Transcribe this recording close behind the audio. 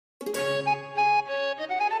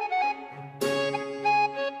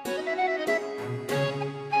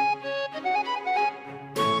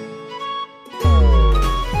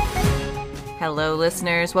Hello,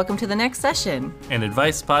 listeners. Welcome to the next session. An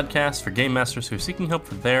advice podcast for game masters who are seeking help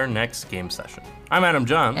for their next game session. I'm Adam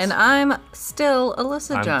Johns. And I'm still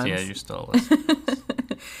Alyssa Johns. Yeah, you're still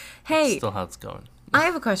Alyssa. Hey. That's still how it's going. I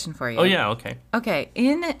have a question for you. Oh, yeah, okay. Okay,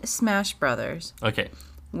 in Smash Brothers. Okay.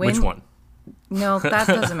 Which one? No, that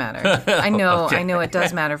doesn't matter. I know Okay. it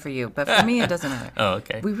does matter for you, but for me, it doesn't matter. Oh,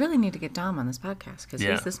 okay. We really need to get Dom on this podcast because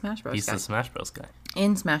he's the Smash Bros. He's guy. the Smash Bros. Guy.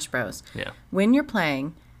 In Smash Bros. Yeah. When you're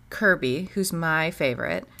playing Kirby, who's my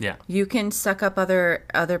favorite, Yeah. you can suck up other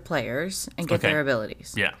players and get their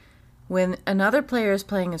abilities. Yeah. When another player is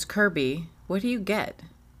playing as Kirby, what do you get?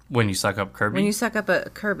 When you suck up Kirby? When you suck up a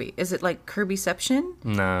Kirby, is it like Kirbyception?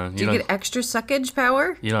 No. Do you get extra suckage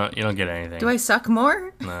power? You don't get anything. Do I suck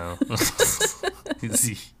more? No.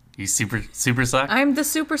 you super suck? I'm the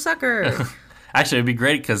super sucker. Actually, it'd be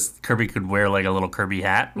great because Kirby could wear like a little Kirby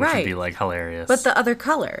hat, which would Right. be like hilarious. But the other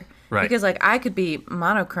color. Right. Because like I could be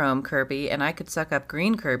monochrome Kirby and I could suck up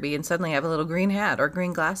green Kirby and suddenly have a little green hat or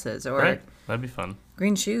green glasses or Right. That'd be fun.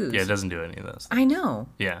 green shoes. Yeah, it doesn't do any of those. I know.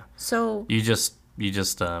 Yeah. So You just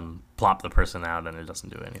plop the person out and it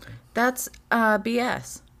doesn't do anything. that's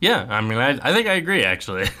BS. Yeah, I mean, I think I agree,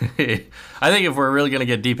 actually. I think if we're really going to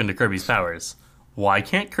get deep into Kirby's powers, why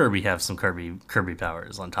can't Kirby have some Kirby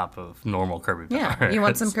powers on top of normal Kirby powers? Yeah. You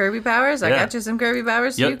want some Kirby powers? I Yeah. got you some Kirby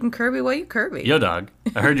powers so Yep. you can Kirby while you Kirby. Yo, dog,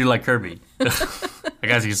 I heard you like Kirby. I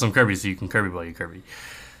got you some Kirby so you can Kirby while you Kirby.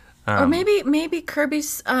 Or maybe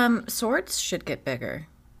Kirby's swords should get bigger.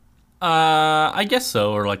 I guess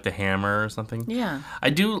so, or like the hammer or something. Yeah. I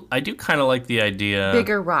do kind of like the idea.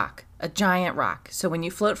 Bigger rock. A giant rock. So when you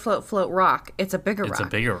float rock, it's a bigger rock. It's a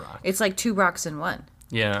bigger rock. It's like two rocks in one.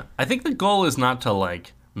 Yeah, I think the goal is not to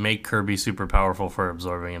like make Kirby super powerful for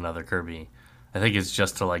absorbing another Kirby. I think it's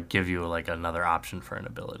just to like give you like another option for an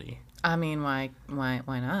ability. I mean, why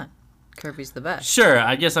not? Kirby's the best. Sure,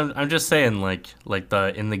 I guess I'm just saying like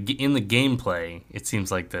in the gameplay, it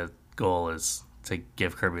seems like the goal is to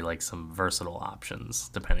give Kirby like some versatile options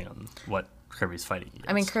depending on what Kirby's fighting against.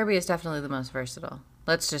 I mean, Kirby is definitely the most versatile.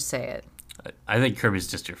 Let's just say it. I think Kirby's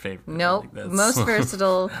just your favorite. Nope. Most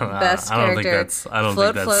versatile, best I don't think character. I don't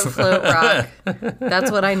think that's Float, rock. That's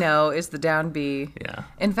what I know is the down B. Yeah.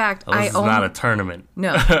 In fact, This is not a tournament.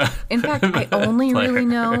 No. In fact, I only Player. really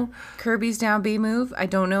know Kirby's down B move. I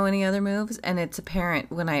don't know any other moves, and it's apparent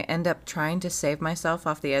when I end up trying to save myself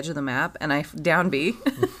off the edge of the map, and I down B,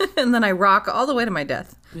 and then I rock all the way to my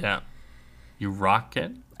death. Yeah. You rock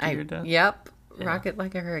it to your death? Yep. Rock it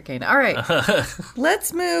like a hurricane. All right.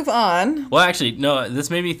 Let's move on. Well, actually, no, this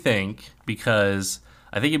made me think because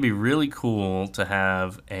I think it'd be really cool to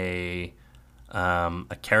have a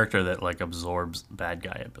character that like absorbs bad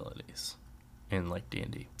guy abilities in like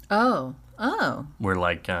D&D. Oh. Where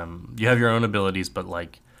like you have your own abilities, but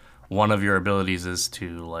like one of your abilities is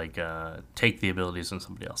to like take the abilities from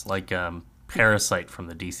somebody else, like Parasite from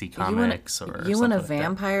the DC Comics You want to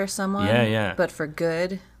vampire someone? Yeah. But for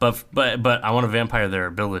good? But I want to vampire their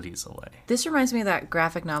abilities away. This reminds me of that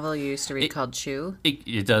graphic novel you used to read called Chew.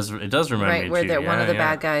 It does remind me Right, of where Chew. one of the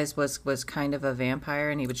bad guys was kind of a vampire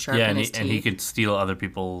and he would sharpen his teeth. And he could steal other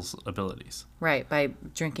people's abilities. Right, by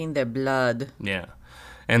drinking their blood. Yeah.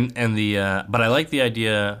 And the but I like the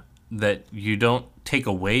idea that you don't take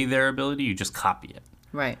away their ability, you just copy it.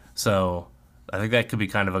 Right. So I think that could be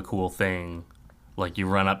kind of a cool thing. Like you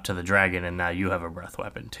run up to the dragon and now you have a breath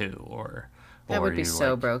weapon too, or that would be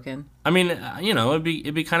so like, broken. I mean, it'd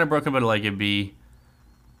be kind of broken, but like it'd be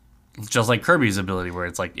just like Kirby's ability, where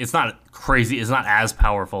it's like it's not crazy, it's not as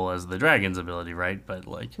powerful as the dragon's ability, right? But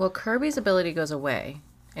like, well, Kirby's ability goes away,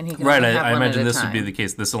 and he can right. only have I one imagine at a this time. would be the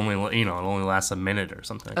case. This only it only lasts a minute or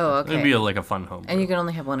something. Oh, okay. It'd be like a fun home. And you can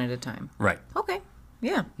only have one at a time. Right. Okay.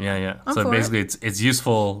 Yeah. Yeah. I'm So for basically, it's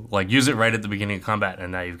useful. Like use it right at the beginning of combat,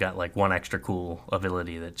 and now you've got like one extra cool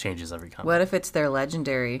ability that changes every combat. What if it's their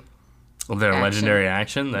legendary? Well, their action? legendary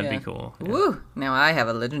action, that'd Yeah. be cool. Yeah. Woo! Now I have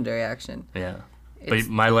a legendary action. Yeah. It's-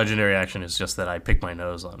 But my legendary action is just that I pick my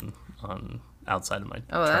nose on outside of my.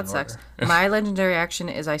 Oh, turn that sucks. order. My legendary action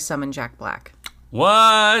is I summon Jack Black.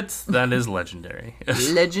 What? That is legendary.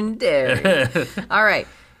 Legendary. All right.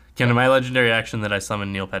 Can my legendary action that I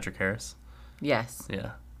summon Neil Patrick Harris? Yes.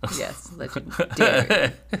 Yeah. Yes.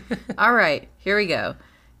 Legendary. All right. Here we go.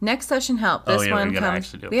 Next session help. This we're one gonna comes.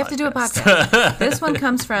 actually do a We have to do a podcast. podcast. This one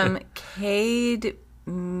comes from Cade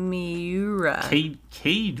Miura.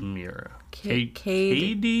 Cade Mura. Cade-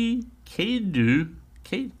 Katie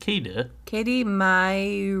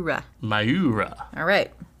Miura. Mayura. All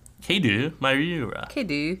right. Mayura. Hey,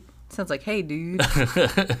 dude. Sounds like, hey, dude.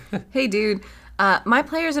 Hey, dude. My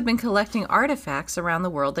players have been collecting artifacts around the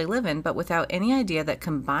world they live in, but without any idea that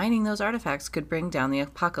combining those artifacts could bring down the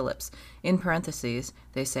apocalypse. In parentheses,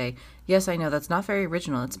 they say, yes, I know, that's not very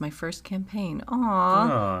original. It's my first campaign.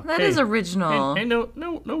 Aww, that is original. Hey, no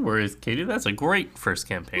worries, Katie. That's a great first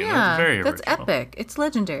campaign. Yeah, that's very original. That's epic. It's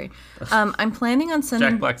legendary. I'm planning on sending...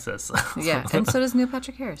 Jack Black says so. Yeah, and so does Neil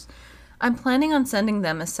Patrick Harris. I'm planning on sending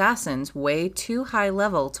them assassins way too high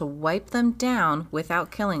level to wipe them down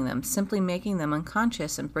without killing them, simply making them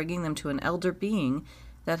unconscious and bringing them to an elder being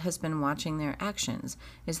that has been watching their actions.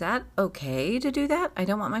 Is that okay to do that? I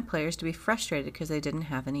don't want my players to be frustrated because they didn't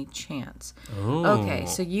have any chance. Ooh. Okay,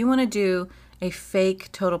 so you want to do a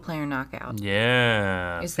fake total player knockout.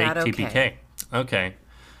 Yeah. Is fake that okay? TPK. Okay.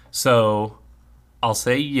 So I'll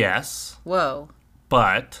say yes, Whoa.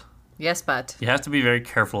 but... Yes, but. You have to be very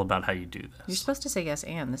careful about how you do this. You're supposed to say yes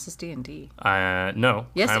and. This is D&D. No.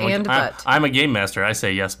 Yes but. I'm a game master. I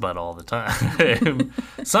say yes but all the time.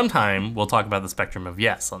 Sometime we'll talk about the spectrum of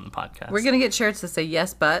yes on the podcast. We're going to get shirts that say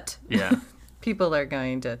yes but. Yeah. People are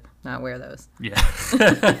going to not wear those. Yeah.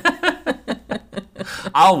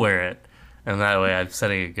 I'll wear it. And that way I'm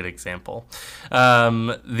setting a good example.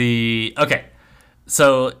 Okay.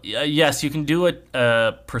 So, yes, you can do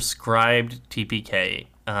a prescribed TPK.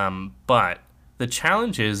 But the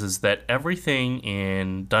challenge is that everything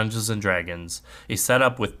in Dungeons and Dragons is set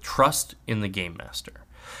up with trust in the game master.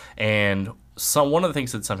 And so one of the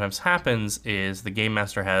things that sometimes happens is the game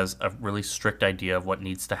master has a really strict idea of what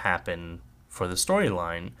needs to happen for the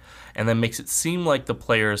storyline, and then makes it seem like the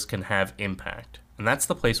players can have impact. And that's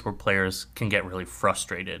the place where players can get really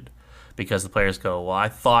frustrated, because the players go, well, I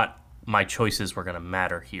thought my choices were going to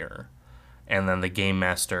matter here. And then the game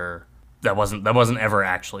master... That wasn't ever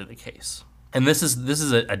actually the case. And this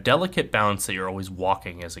is a delicate balance that you're always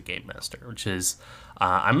walking as a game master, which is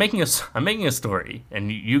I'm making a story,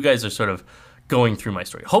 and you guys are sort of going through my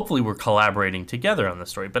story. Hopefully we're collaborating together on the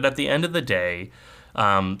story, but at the end of the day,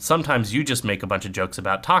 sometimes you just make a bunch of jokes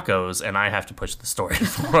about tacos, and I have to push the story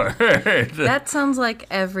forward. That sounds like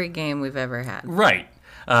every game we've ever had. Right.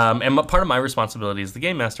 And part of my responsibility as the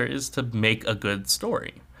game master is to make a good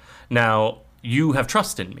story. Now, you have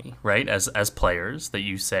trust in me, right? As players, that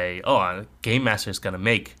you say, oh, a game master is going to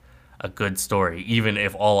make a good story, even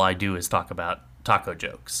if all I do is talk about taco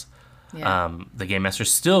jokes. Yeah. The game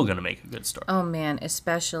master's still going to make a good story. Oh, man,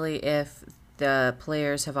 especially if the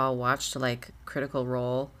players have all watched, like, Critical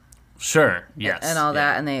Role. Sure, yes. And all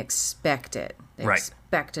that, and they expect it. They right.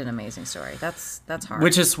 expect an amazing story. That's hard.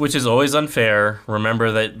 Which is always unfair.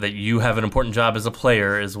 Remember that you have an important job as a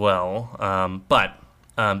player as well. But...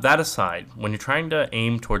 that aside, when you're trying to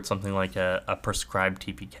aim towards something like a prescribed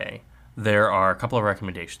TPK, there are a couple of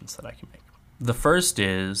recommendations that I can make. The first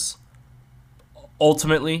is,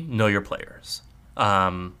 ultimately, know your players.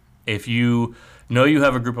 If you know you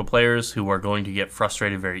have a group of players who are going to get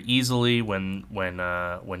frustrated very easily when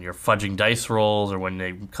you're fudging dice rolls, or when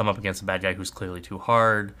they come up against a bad guy who's clearly too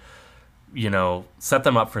hard, set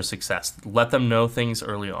them up for success. Let them know things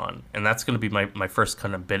early on. And that's going to be my first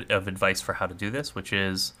kind of bit of advice for how to do this, which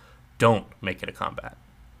is don't make it a combat.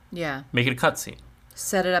 Yeah. Make it a cutscene.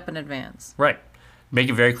 Set it up in advance. Right. Make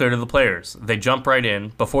it very clear to the players. They jump right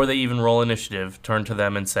in. Before they even roll initiative, turn to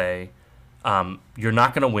them and say, you're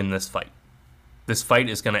not going to win this fight. This fight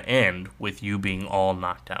is going to end with you being all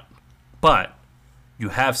knocked out. But you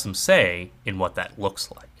have some say in what that looks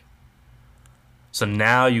like. So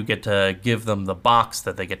now you get to give them the box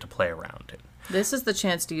that they get to play around in. This is the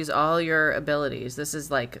chance to use all your abilities. This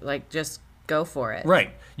is like just go for it.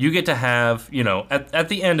 Right. You get to have, at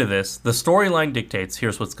the end of this, the storyline dictates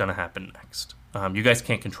here's what's going to happen next. You guys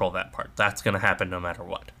can't control that part. That's going to happen no matter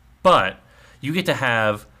what. But you get to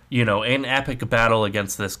have, an epic battle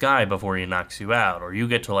against this guy before he knocks you out. Or you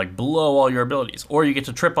get to, blow all your abilities. Or you get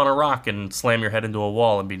to trip on a rock and slam your head into a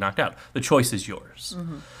wall and be knocked out. The choice is yours.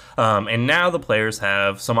 Mm-hmm. And now the players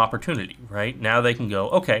have some opportunity, right? Now they can go,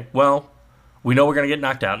 okay, well, we know we're going to get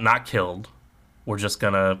knocked out, not killed. We're just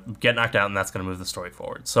going to get knocked out, and that's going to move the story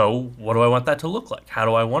forward. So what do I want that to look like? How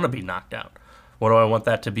do I want to be knocked out? What do I want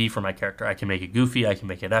that to be for my character? I can make it goofy. I can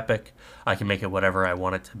make it epic. I can make it whatever I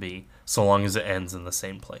want it to be, so long as it ends in the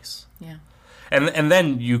same place. Yeah. And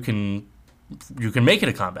then you can make it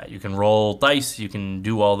a combat. You can roll dice. You can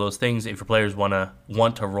do all those things if your players want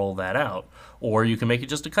to roll that out. Or you can make it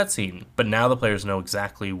just a cutscene. But now the players know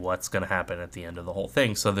exactly what's going to happen at the end of the whole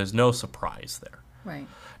thing, so there's no surprise there. Right.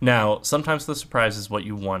 Now, sometimes the surprise is what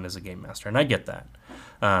you want as a game master, and I get that.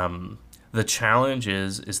 The challenge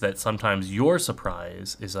is that sometimes your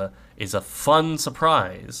surprise is a fun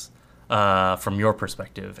surprise from your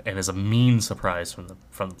perspective, and is a mean surprise from the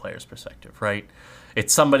player's perspective, right?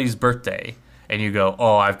 It's somebody's birthday, and you go,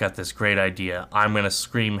 oh, I've got this great idea. I'm going to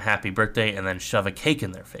scream happy birthday and then shove a cake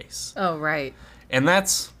in their face. Oh, right. And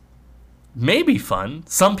that's maybe fun.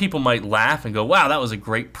 Some people might laugh and go, wow, that was a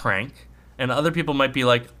great prank. And other people might be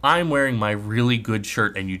like, I'm wearing my really good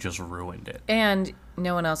shirt and you just ruined it. And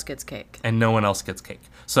no one else gets cake. And no one else gets cake.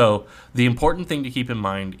 So the important thing to keep in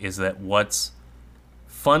mind is that what's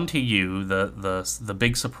fun to you, the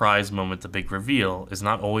big surprise moment, the big reveal, is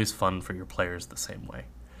not always fun for your players the same way.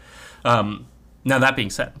 Now, that being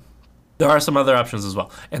said, there are some other options as well.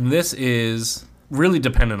 And this is really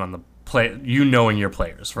dependent on the play, you knowing your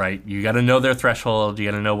players, right? You got to know their threshold. You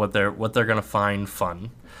got to know what they're going to find fun.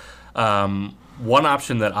 One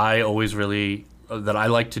option that I always that I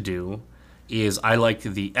like to do is I like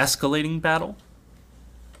the escalating battle,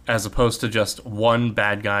 as opposed to just one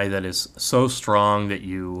bad guy that is so strong that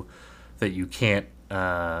you can't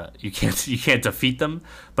defeat them.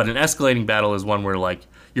 But an escalating battle is one where like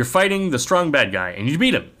you're fighting the strong bad guy and you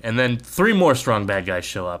beat him, and then 3 more strong bad guys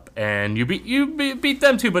show up and you beat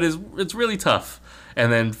them too, but it's really tough.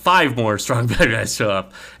 And then 5 more strong bad guys show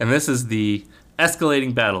up, and this is the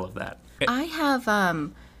escalating battle of that. I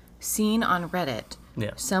have seen on Reddit,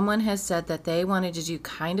 someone has said that they wanted to do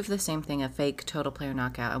kind of the same thing, a fake total player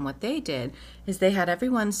knockout. And what they did is they had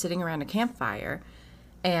everyone sitting around a campfire,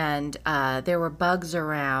 and there were bugs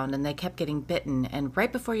around, and they kept getting bitten. And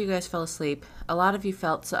right before you guys fell asleep, a lot of you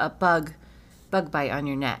felt a bug bite on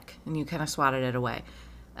your neck, and you kind of swatted it away.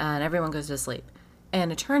 And everyone goes to sleep.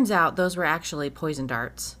 And it turns out those were actually poison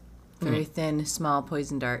darts, very thin, small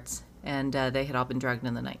poison darts. And they had all been drugged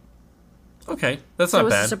in the night. Okay, that's not bad. So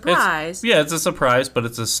it was a surprise. It's a surprise, but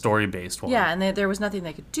it's a story-based one. Yeah, and there was nothing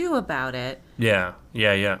they could do about it. Yeah.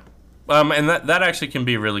 And that actually can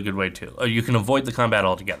be a really good way too. You can avoid the combat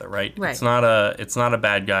altogether, right? Right. It's not a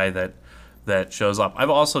bad guy that shows up. I've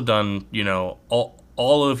also done,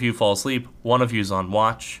 all of you fall asleep. One of you's on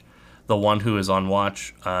watch. The one who is on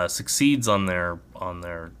watch succeeds on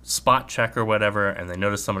their spot check or whatever, and they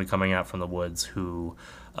notice somebody coming out from the woods who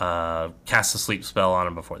casts a sleep spell on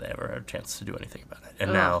them before they ever had a chance to do anything about it.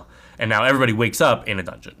 And now everybody wakes up in a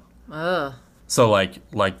dungeon. Ugh. So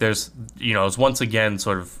like there's it's once again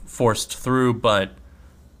sort of forced through, but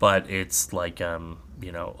it's like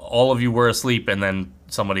all of you were asleep and then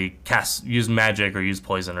somebody used magic or used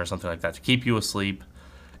poison or something like that to keep you asleep,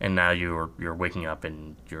 and now you're waking up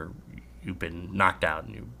and you've been knocked out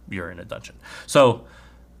and you're in a dungeon. So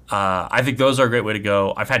I think those are a great way to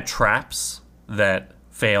go. I've had traps that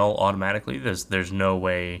fail automatically. There's no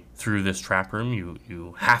way through this trap room.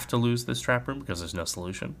 You have to lose this trap room because there's no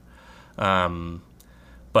solution.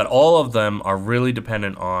 But all of them are really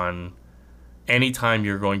dependent on any time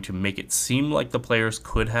you're going to make it seem like the players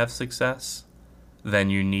could have success,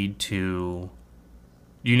 then you need to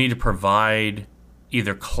provide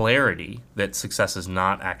either clarity that success is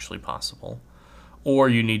not actually possible, or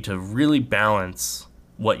you need to really balance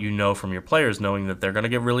what you know from your players, knowing that they're going to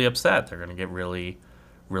get really upset. They're going to get really,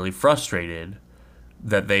 really frustrated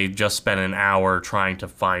that they just spent an hour trying to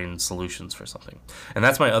find solutions for something. And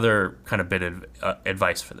that's my other kind of bit of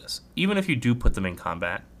advice for this. Even if you do put them in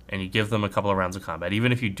combat and you give them a couple of rounds of combat,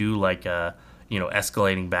 even if you do like a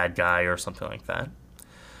escalating bad guy or something like that,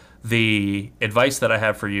 the advice that I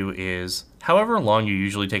have for you is however long you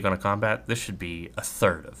usually take on a combat, this should be a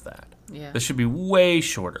third of that. Yeah. This should be way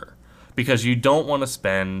shorter, because you don't want to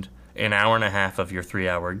spend an hour and a half of your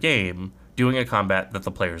 3-hour game doing a combat that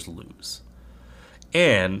the players lose.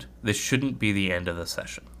 And this shouldn't be the end of the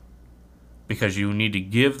session, because you need to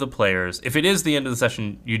give the players, if it is the end of the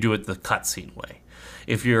session, you do it the cutscene way.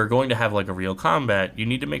 If you're going to have like a real combat, you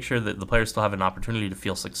need to make sure that the players still have an opportunity to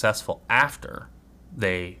feel successful after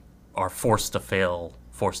they are forced to fail,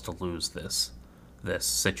 forced to lose this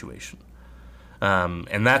situation.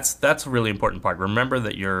 And that's a really important part. Remember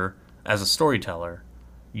that as a storyteller,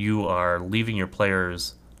 you are leaving your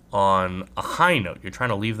players on a high note. You're trying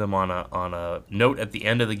to leave them on a note at the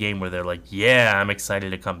end of the game where they're like, yeah, I'm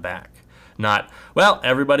excited to come back. Not, well,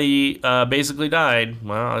 everybody basically died.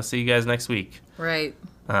 Well, I'll see you guys next week. Right.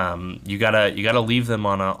 You gotta leave them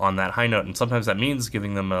on that high note, and sometimes that means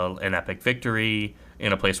giving them an epic victory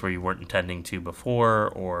in a place where you weren't intending to before,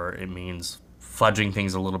 or it means fudging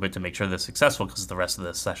things a little bit to make sure they're successful because the rest of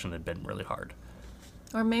the session had been really hard.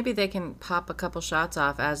 Or maybe they can pop a couple shots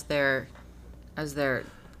off as they're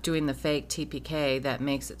doing the fake TPK that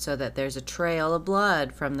makes it so that there's a trail of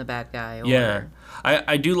blood from the bad guy. Or, Yeah,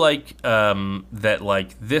 I do like that.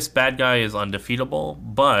 Like this bad guy is undefeatable,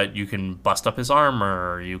 but you can bust up his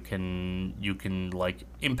armor. You can like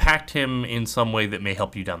impact him in some way that may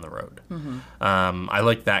help you down the road. I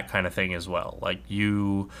like that kind of thing as well. Like he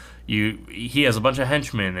has a bunch of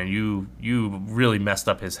henchmen, and you really messed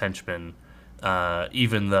up his henchmen,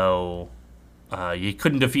 even though. You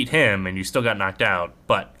couldn't defeat him, and you still got knocked out.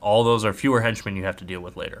 But all those are fewer henchmen you have to deal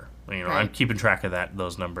with later. You know, Right. I'm keeping track of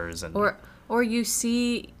those numbers, and Or you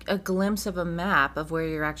see a glimpse of a map of where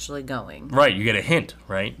you're actually going. right, you get a hint.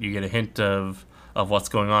 Right, you get a hint of what's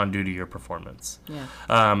going on due to your performance.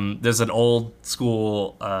 Yeah. There's an old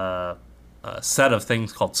school set of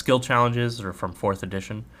things called skill challenges, that are from 4th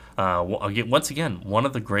edition. Once again, one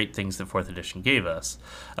of the great things that 4th edition gave us.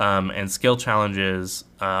 And skill challenges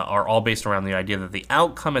are all based around the idea that the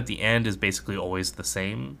outcome at the end is basically always the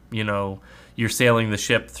same. You know, you're sailing the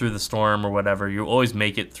ship through the storm or whatever, you always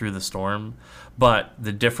make it through the storm. But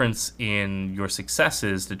the difference in your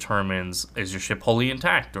successes determines, is your ship wholly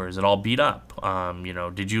intact, or is it all beat up? You know,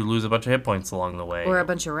 did you lose a bunch of hit points along the way? Or a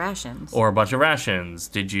bunch of rations. Or a bunch of rations.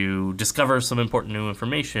 Did you discover some important new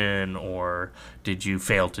information, or did you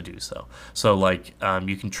fail to do so? So, like,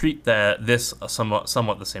 you can treat this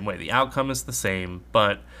somewhat the same way. The outcome is the same,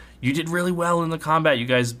 but you did really well in the combat. You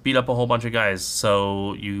guys beat up a whole bunch of guys,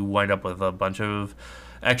 so you wind up with a bunch of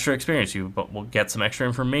extra experience. You will get some extra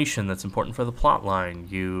information that's important for the plot line.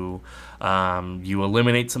 You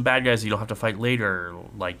eliminate some bad guys you don't have to fight later,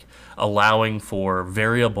 like allowing for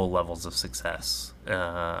variable levels of success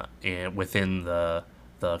within the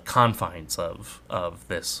confines of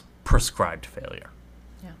this prescribed failure.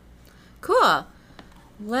 Yeah. Cool.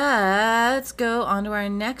 Let's go on to our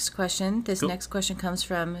next question. This Cool. next question comes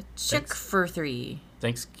from Chick for 3.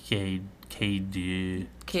 Thanks, KD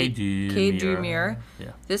Dreamier.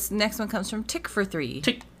 Yeah. This next one comes from Tick for 3.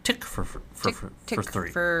 Tick for three. Tick For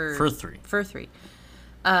three. For 3.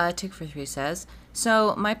 Tick for 3 says,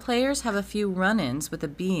 so my players have a few run-ins with a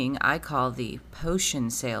being I call the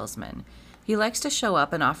potion salesman. He likes to show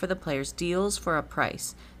up and offer the players deals for a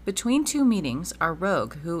price. Between 2 meetings, our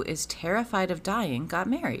rogue, who is terrified of dying, got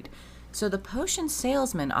married. So the potion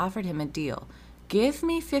salesman offered him a deal. Give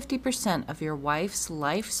me 50% of your wife's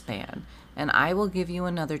lifespan, and I will give you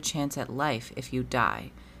another chance at life if you die.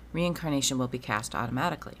 Reincarnation will be cast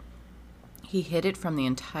automatically. He hid it from the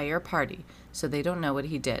entire party, so they don't know what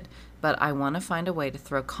he did. But I want to find a way to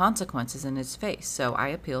throw consequences in his face, so I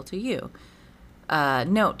appeal to you.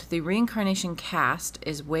 Note, the reincarnation cast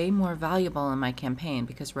is way more valuable in my campaign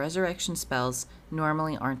because resurrection spells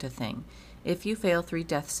normally aren't a thing. If you fail 3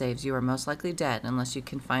 death saves, you are most likely dead unless you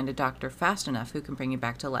can find a doctor fast enough who can bring you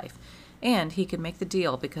back to life. And he could make the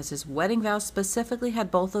deal because his wedding vows specifically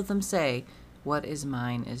had both of them say, what is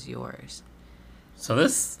mine is yours. So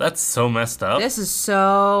that's so messed up. This is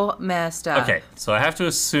so messed up. Okay, so I have to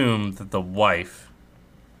assume that the wife...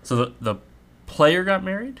 So the player got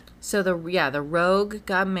married? So the rogue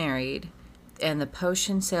got married, and the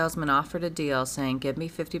potion salesman offered a deal saying, give me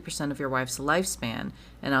 50% of your wife's lifespan,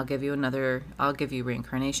 and I'll give you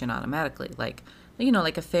reincarnation automatically. Like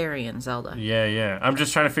a fairy in Zelda. Yeah. I'm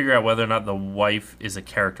just trying to figure out whether or not the wife is a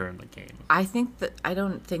character in the game. I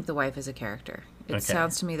don't think the wife is a character. It Okay.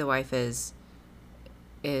 sounds to me the wife is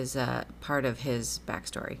part of his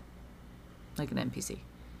backstory. Like an NPC.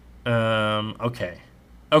 Okay.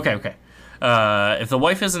 If the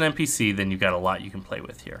wife is an NPC, then you've got a lot you can play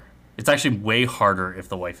with here. It's actually way harder if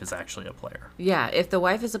the wife is actually a player. Yeah, if the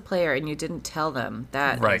wife is a player and you didn't tell them,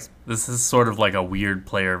 that Right. is... This is sort of like a weird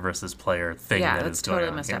player versus player thing Yeah, that that's is going totally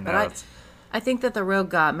on messed here. up. Now But it's- I think that the rogue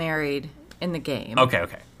got married in the game. Okay.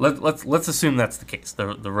 Let's assume that's the case.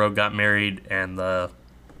 The rogue got married, and the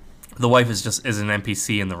wife is an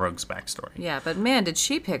NPC in the rogue's backstory. Yeah, but man, did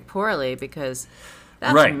she pick poorly because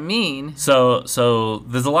that's Right. mean. So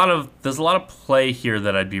there's a lot of play here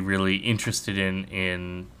that I'd be really interested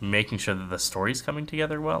in making sure that the story's coming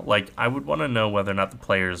together well. Like, I would want to know whether or not the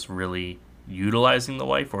player's really utilizing the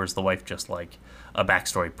wife, or is the wife just like a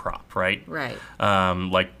backstory prop, right? Right.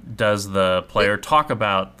 Like, does the player talk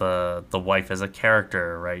about the wife as a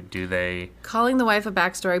character, right? Do they? Calling the wife a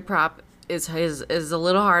backstory prop is a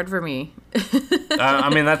little hard for me. I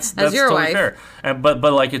mean, that's your totally wife. fair. But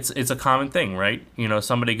like, it's a common thing, right? You know,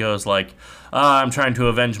 somebody goes like, I'm trying to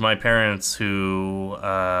avenge my parents who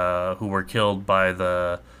were killed by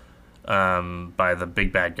the by the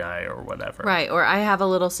big bad guy or whatever. Right, or I have a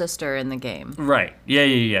little sister in the game. Right.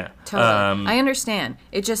 Yeah. Totally. I understand.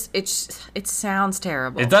 It sounds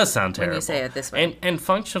terrible. It does sound terrible when you say it this way. And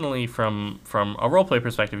functionally, from a roleplay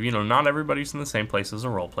perspective, not everybody's in the same place as a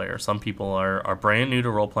role player. Some people are brand new to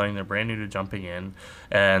role playing. They're brand new to jumping in,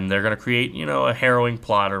 and they're going to create a harrowing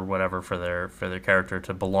plot or whatever for their character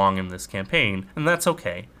to belong in this campaign, and that's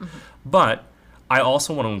okay. Mm-hmm. But I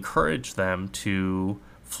also want to encourage them to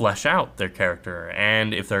flesh out their character,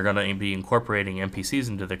 and if they're going to be incorporating NPCs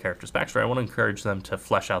into their character's backstory, I want to encourage them to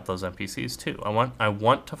flesh out those NPCs too. I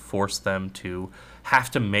want to force them to have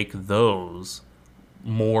to make those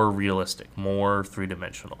more realistic, more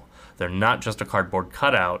three-dimensional. They're not just a cardboard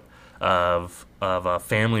cutout of a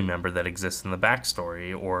family member that exists in the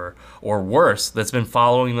backstory, or worse, that's been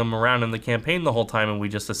following them around in the campaign the whole time, and we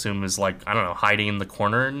just assume is hiding in the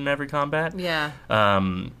corner in every combat. Yeah.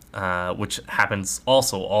 Which happens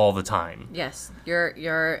also all the time. Yes,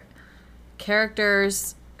 your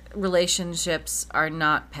characters' relationships are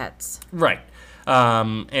not pets. Right.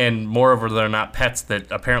 And moreover, they're not pets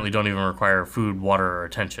that apparently don't even require food, water, or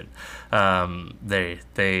attention.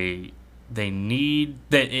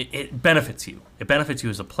 It benefits you. It benefits you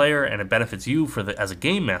as a player, and it benefits you as a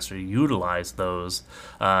game master to utilize those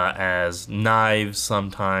as knives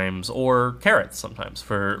sometimes, or carrots sometimes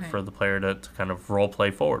for the player to kind of role play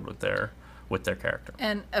forward with their character.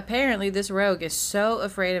 And apparently this rogue is so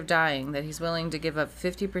afraid of dying that he's willing to give up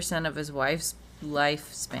 50% of his wife's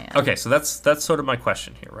lifespan. Okay, so that's sort of my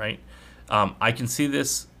question here, right? I can see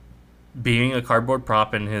this being a cardboard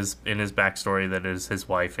prop in his backstory that is his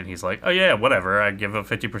wife, and he's like, oh yeah, whatever, I give up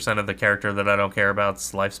 50% of the character that I don't care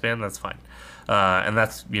about's lifespan, that's fine. And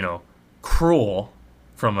that's, cruel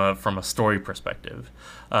from a story perspective.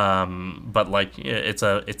 But it's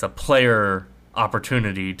a player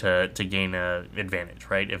opportunity to gain a advantage,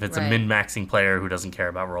 right? If it's a min-maxing player who doesn't care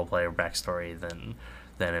about roleplay or backstory, then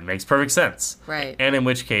it makes perfect sense. Right. And in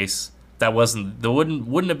which case that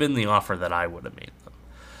wouldn't have been the offer that I would have made them.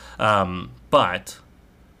 But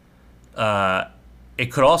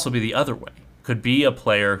it could also be the other way. Could be a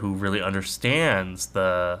player who really understands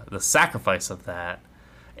the sacrifice of that,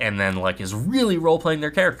 and then is really role playing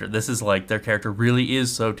their character. This is their character really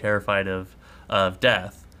is so terrified of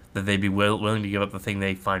death that they'd be willing to give up the thing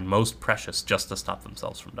they find most precious just to stop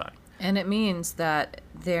themselves from dying. And it means that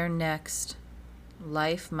their next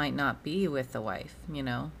life might not be with the wife,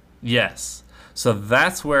 Yes. So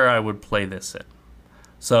that's where I would play this in.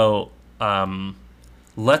 So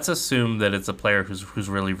let's assume that it's a player who's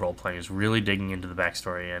really role-playing, who's really digging into the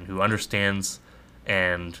backstory, and who understands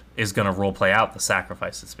and is going to role-play out the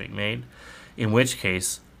sacrifice that's being made, in which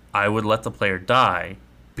case I would let the player die,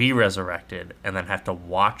 be resurrected, and then have to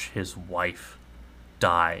watch his wife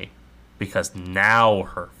die because now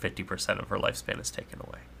her 50% of her lifespan is taken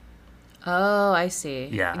away. Oh, I see.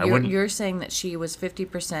 Yeah, you're saying that she was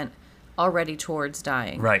 50% already towards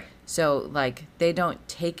dying. Right. So, they don't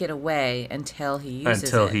take it away until he uses it.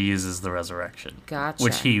 Until he uses the resurrection. Gotcha.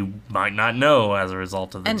 Which he might not know as a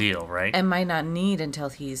result of the deal, right? And might not need until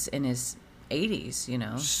he's in his 80s,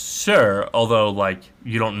 Sure, although,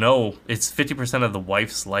 you don't know. It's 50% of the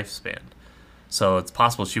wife's lifespan. So it's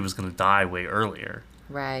possible she was going to die way earlier.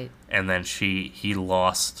 Right. And then he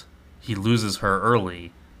loses her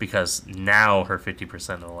early because now her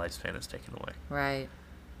 50% of the lifespan is taken away. Right.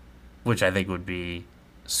 Which I think would be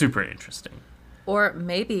super interesting. Or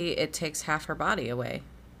maybe it takes half her body away.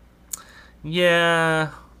 Yeah.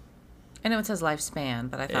 I know it says lifespan,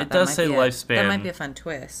 but I thought it does say lifespan. That might be a fun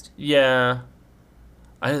twist. Yeah.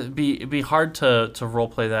 It'd be hard to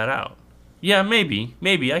roleplay that out. Yeah, maybe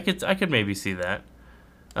I could maybe see that.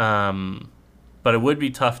 But it would be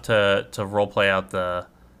tough to roleplay out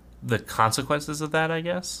the consequences of that, I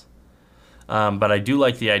guess. But I do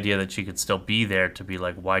like the idea that she could still be there to be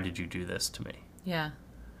like, why did you do this to me? Yeah.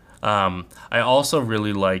 I also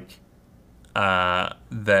really like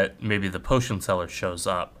that maybe the potion seller shows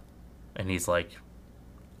up and he's like,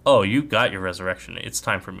 oh, you got your resurrection. It's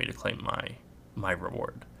time for me to claim my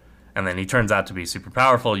reward. And then he turns out to be super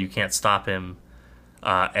powerful. You can't stop him.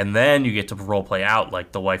 And then you get to roleplay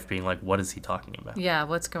out the wife being like, what is he talking about? Yeah,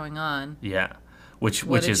 what's going on? Yeah. Which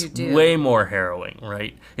is way more harrowing,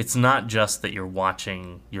 right? It's not just that you're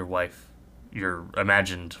watching your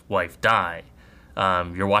imagined wife die.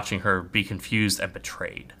 You're watching her be confused and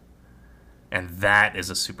betrayed. And that is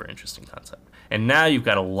a super interesting concept. And now you've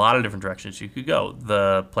got a lot of different directions you could go.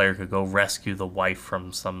 The player could go rescue the wife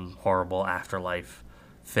from some horrible afterlife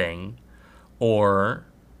thing, or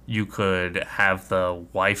you could have the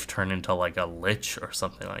wife turn into like a lich or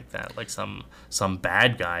something like that, like some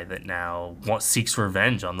bad guy that now seeks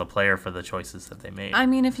revenge on the player for the choices that they made. I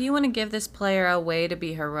mean, if you want to give this player a way to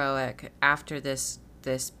be heroic after this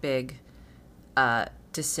big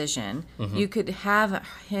decision, you could have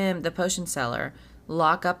him, the potion seller,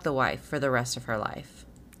 lock up the wife for the rest of her life.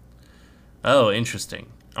 Oh, interesting.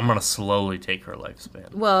 I'm gonna slowly take her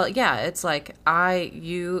lifespan. Well, yeah, it's like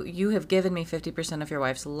you have given me 50% of your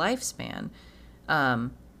wife's lifespan.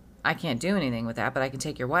 I can't do anything with that, but I can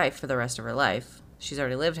take your wife for the rest of her life. She's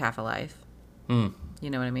already lived half a life. You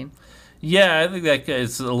know what I mean? Yeah, I think that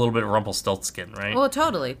is a little bit Rumpelstiltskin, right? Well,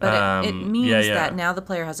 totally, but it means yeah. that now the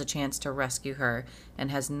player has a chance to rescue her and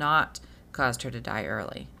has not caused her to die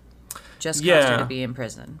early. Just caused her to be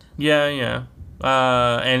imprisoned. Yeah.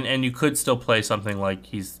 And you could still play something like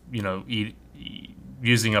he's,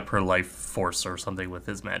 using up her life force or something with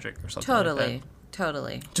his magic or something like that.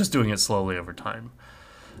 Totally. Just doing it slowly over time.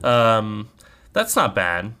 That's not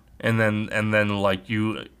bad. And then like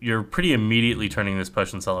you're pretty immediately turning this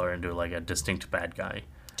potion seller into like a distinct bad guy.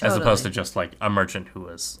 As opposed to just like a merchant who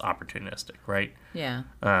was opportunistic, right? Yeah.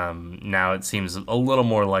 Now it seems a little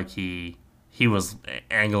more like he was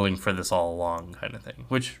angling for this all along kind of thing,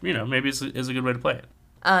 which, maybe is a good way to play it.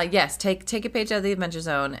 Yes, take a page out of the Adventure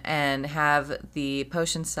Zone and have the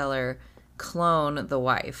potion seller clone the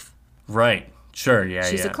wife. Right. Sure, yeah,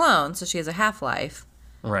 She's a clone, so she has a half-life.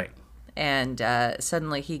 Right. And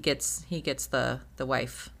suddenly he gets the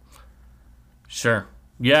wife. Sure.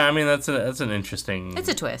 Yeah, I mean, that's an interesting... It's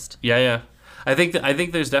a twist. Yeah. I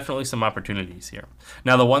think there's definitely some opportunities here.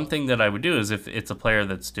 Now, the one thing that I would do is if it's a player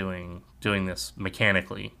that's doing this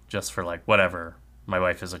mechanically, just for like whatever, my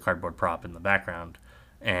wife is a cardboard prop in the background,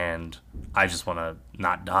 and I just want to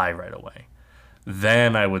not die right away,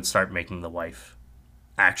 then I would start making the wife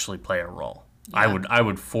actually play a role. Yeah. I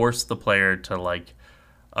would force the player to like,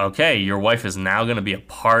 okay, your wife is now going to be a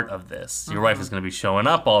part of this. Your wife is going to be showing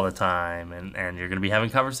up all the time, and you're going to be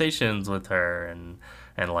having conversations with her, and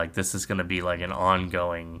like this is going to be like an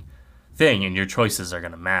ongoing thing, and your choices are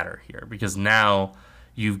going to matter here because now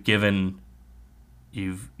you've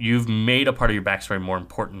made a part of your backstory more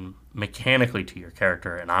important mechanically to your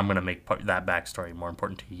character, and I'm going to make that backstory more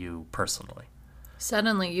important to you personally.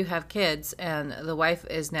 Suddenly you have kids, and the wife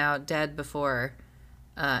is now dead before,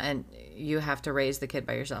 and you have to raise the kid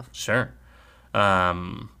by yourself. Sure.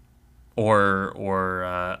 Even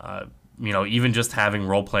just having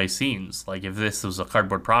role-play scenes. Like, if this was a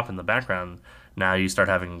cardboard prop in the background, now you start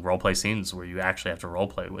having role-play scenes where you actually have to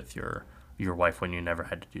role-play with your wife when you never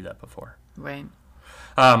had to do that before. Right.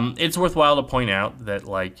 It's worthwhile to point out that,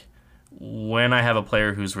 like, when I have a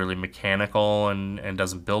player who's really mechanical and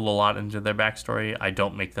doesn't build a lot into their backstory, I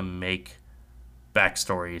don't make them make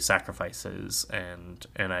backstory sacrifices, and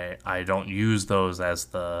I don't use those as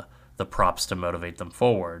the props to motivate them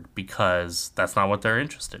forward because that's not what they're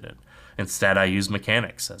interested in. Instead, I use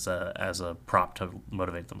mechanics as a prop to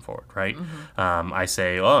motivate them forward, right? Mm-hmm. I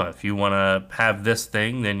say, if you want to have this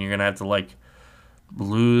thing, then you're going to have to, like,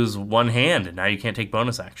 lose one hand, and now you can't take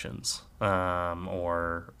bonus actions.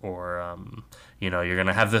 You're going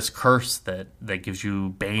to have this curse that gives you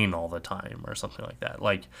Bane all the time or something like that.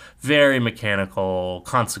 Like, very mechanical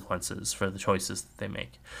consequences for the choices that they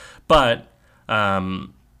make. But I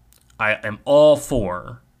am all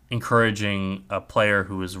for encouraging a player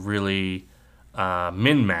who is really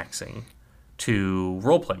min-maxing to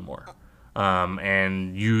roleplay more,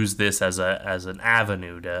 and use this as an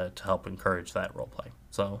avenue to help encourage that roleplay.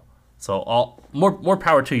 So all more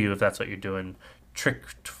power to you if that's what you're doing. Tick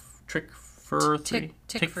for three.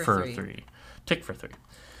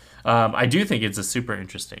 I do think it's a super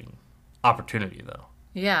interesting opportunity, though.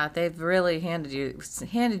 Yeah, they've really handed you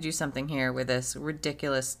something here with this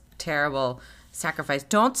ridiculous, terrible sacrifice.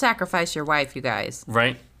 Don't sacrifice your wife, you guys.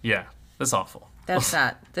 Right? Yeah, that's awful. That's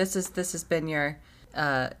not. This has been your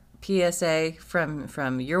PSA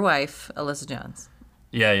from your wife, Alyssa Johns.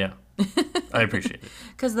 Yeah. I appreciate it.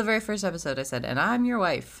 Because the very first episode I said, and I'm your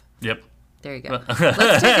wife. Yep. There you go.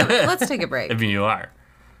 Let's take a break. I mean, you are.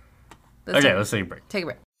 Let's take a break. Take a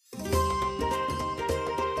break.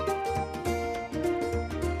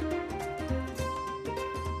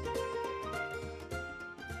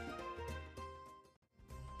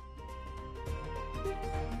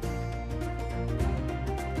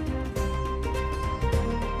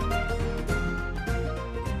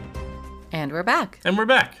 And we're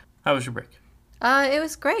back. How was your break? It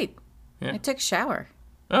was great. Yeah. I took a shower.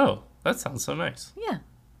 Oh, that sounds so nice. Yeah.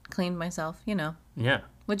 Cleaned myself, Yeah.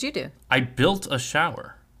 What'd you do? I built a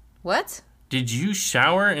shower. What? Did you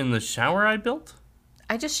shower in the shower I built?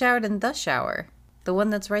 I just showered in the shower. The one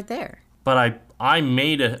that's right there. But I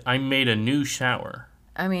made a new shower.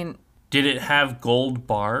 I mean, Did it have gold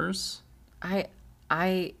bars? you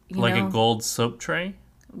Like know, a gold soap tray?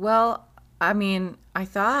 well, I mean, I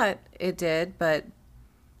thought it did, but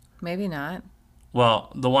maybe not.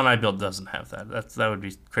 Well, the one I built doesn't have that. That would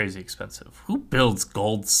be crazy expensive. Who builds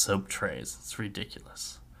gold soap trays? It's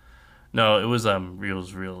ridiculous. No, it was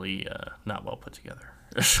really not well put together.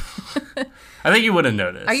 I think you would have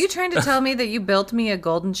noticed. Are you trying to tell me that you built me a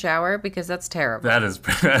golden shower? Because that's terrible.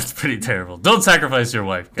 That's pretty terrible. Don't sacrifice your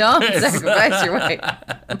wife, Don't guys. sacrifice your wife.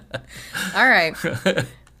 All right.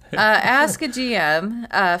 Ask a GM.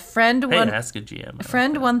 Ask a GM.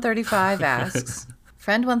 Friend 135 asks.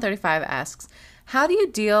 Friend 135 asks, how do you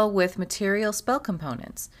deal with material spell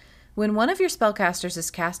components? When one of your spellcasters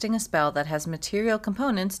is casting a spell that has material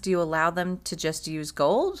components, do you allow them to just use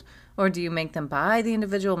gold? Or do you make them buy the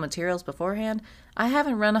individual materials beforehand? I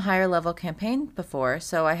haven't run a higher level campaign before,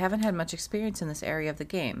 so I haven't had much experience in this area of the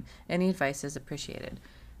game. Any advice is appreciated.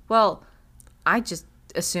 Well, I just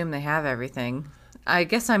assume they have everything. I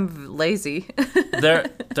guess I'm lazy.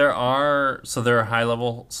 there are high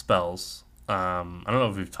level spells. I don't know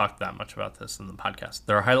if we've talked that much about this in the podcast.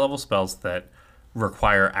 There are high level spells that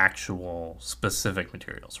require actual specific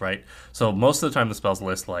materials, right? So most of the time the spells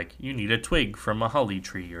list like you need a twig from a holly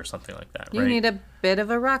tree or something like that, You right? need a bit of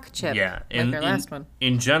a rock chip. Yeah, like our last one.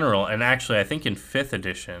 In general, and actually I think in 5th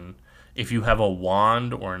edition, if you have a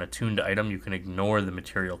wand or an attuned item, you can ignore the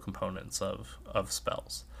material components of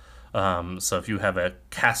spells. So if you have a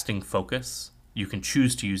casting focus, you can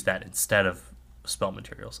choose to use that instead of spell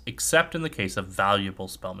materials, except in the case of valuable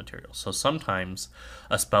spell materials. So sometimes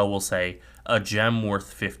a spell will say a gem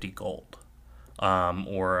worth 50 gold,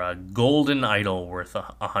 or a golden idol worth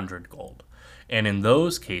 100 gold. And in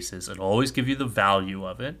those cases, it'll always give you the value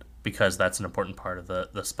of it, because that's an important part of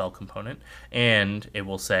the spell component, and it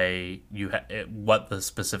will say what the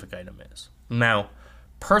specific item is. Now,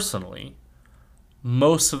 personally,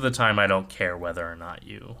 most of the time I don't care whether or not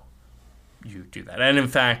you do that. And in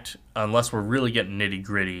fact, unless we're really getting nitty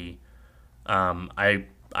gritty,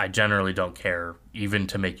 I generally don't care even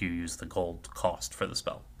to make you use the gold cost for the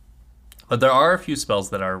spell. But there are a few spells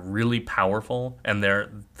that are really powerful, and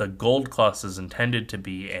the gold cost is intended to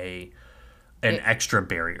be an extra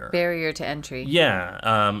barrier. Barrier to entry. Yeah,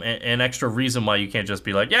 an extra reason why you can't just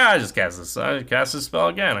be like, yeah, I just cast this. I cast this spell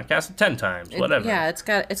again. I cast it 10 times. Whatever. It's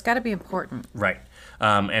got to be important. Right.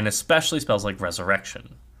 And especially spells like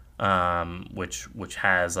Resurrection, which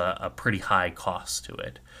has a pretty high cost to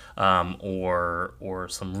it, or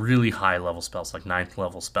some really high level spells like 9th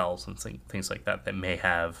level spells and things like that may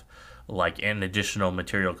have like an additional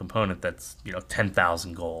material component that's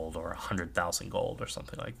 10,000 gold or 100,000 gold or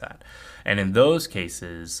something like that. And in those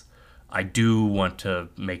cases, I do want to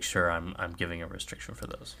make sure I'm giving a restriction for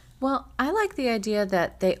those. Well, I like the idea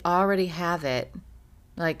that they already have it.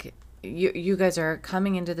 Like you guys are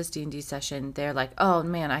coming into this D&D session, they're like, oh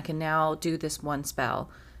man, I can now do this one spell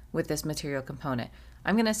with this material component.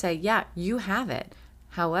 I'm going to say, yeah, you have it.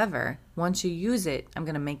 However, once you use it, I'm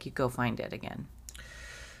going to make you go find it again.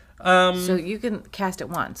 So you can cast it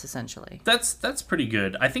once, essentially. That's pretty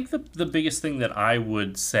good. I think the biggest thing that I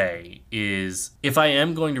would say is if I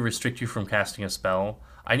am going to restrict you from casting a spell,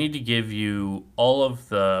 I need to give you all of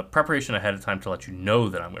the preparation ahead of time to let you know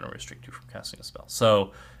that I'm going to restrict you from casting a spell.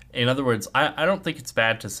 So, in other words, I don't think it's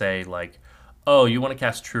bad to say, like, oh, you want to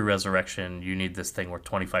cast True Resurrection, you need this thing worth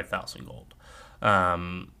 25,000 gold.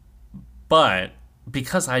 But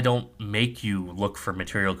because I don't make you look for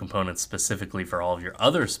material components specifically for all of your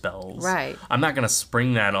other spells, right, I'm not going to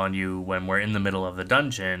spring that on you when we're in the middle of the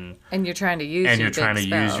dungeon. And you're trying to use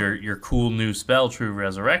your cool new spell, True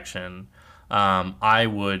Resurrection. I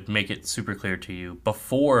would make it super clear to you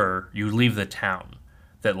before you leave the town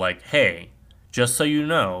that, like, hey, just so you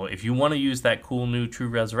know, if you want to use that cool new True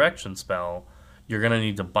Resurrection spell, you're going to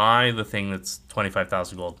need to buy the thing that's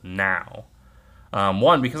 25,000 gold now.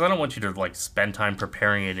 One, because I don't want you to like spend time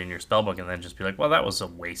preparing it in your spellbook and then just be like, well, that was a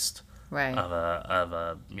waste of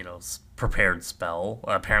a prepared spell.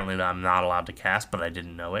 Apparently I'm not allowed to cast, but I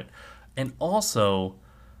didn't know it. And also,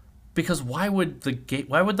 because why would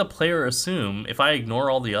the player assume if I ignore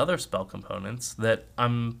all the other spell components that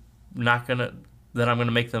I'm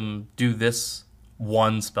gonna make them do this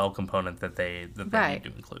one spell component that they need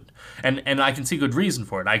to include? And I can see good reason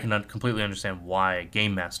for it. I can completely understand why a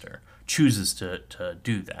game master chooses to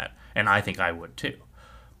do that, and I think I would too.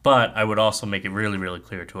 But I would also make it really, really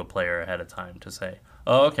clear to a player ahead of time to say,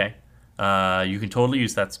 oh, okay, you can totally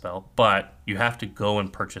use that spell, but you have to go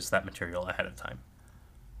and purchase that material ahead of time.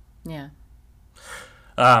 Yeah.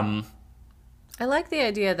 I like the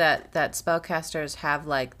idea that spellcasters have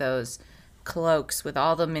like those cloaks with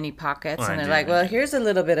all the mini pockets, and they're like, well, here's a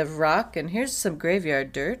little bit of rock, and here's some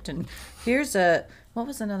graveyard dirt, and here's what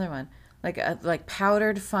was another one? Like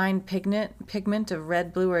powdered fine pigment of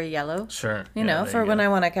red, blue, or yellow. Sure. You know, for when I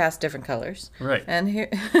want to cast different colors. Right. And here.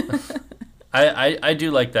 I do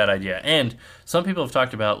like that idea. And some people have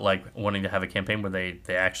talked about like wanting to have a campaign where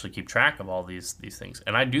they actually keep track of all these things.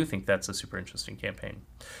 And I do think that's a super interesting campaign.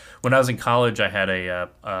 When I was in college, I had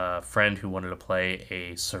a friend who wanted to play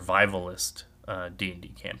a survivalist D&D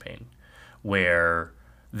campaign where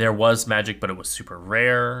there was magic, but it was super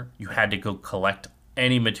rare. You had to go collect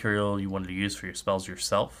any material you wanted to use for your spells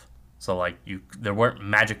yourself. So like there weren't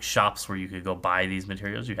magic shops where you could go buy these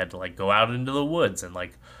materials. You had to like go out into the woods and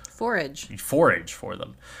like forage for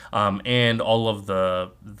them. And all of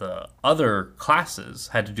the other classes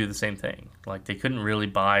had to do the same thing. Like they couldn't really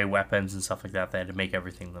buy weapons and stuff like that. They had to make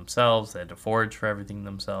everything themselves. They had to forage for everything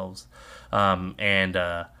themselves. Not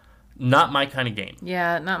my kind of game.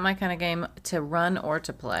 Yeah, not my kind of game to run or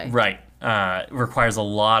to play. Right. Requires a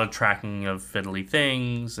lot of tracking of fiddly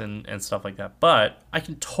things and stuff like that. But I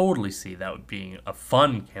can totally see that being a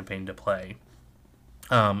fun campaign to play.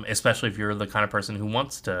 Especially if you're the kind of person who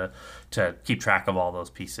wants to keep track of all those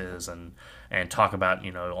pieces and talk about,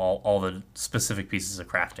 you know, all the specific pieces of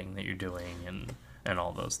crafting that you're doing and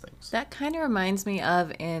all those things. That kind of reminds me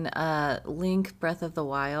of in Link Breath of the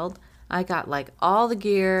Wild. I got like all the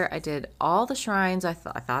gear. I did all the shrines. I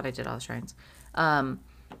thought I did all the shrines.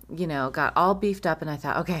 You know, got all beefed up, and I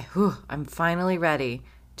thought, okay, I'm finally ready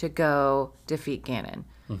to go defeat Ganon.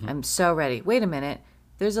 Mm-hmm. I'm so ready. Wait a minute.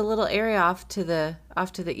 There's a little area off to the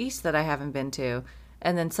east that I haven't been to,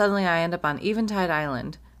 and then suddenly I end up on Eventide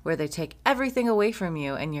Island, where they take everything away from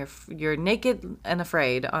you, and you're naked and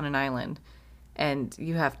afraid on an island, and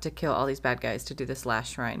you have to kill all these bad guys to do this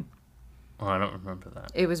last shrine. Oh, I don't remember that.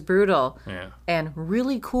 It was brutal. Yeah. And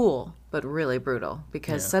really cool, but really brutal.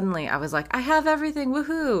 Because suddenly I was like, I have everything,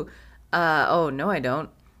 woohoo! Oh, no, I don't.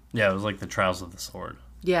 Yeah, it was like the Trials of the Sword.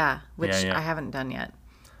 Yeah, which I haven't done yet.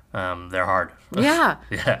 They're hard. Yeah.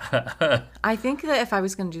 Yeah. I think that if I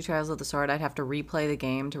was going to do Trials of the Sword, I'd have to replay the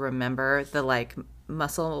game to remember the, like,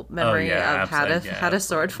 muscle memory of how to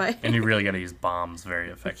sword fight. And you really got to use bombs very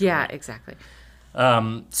effectively. Yeah, exactly.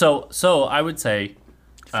 So I would say...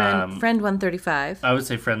 Friend 135. I would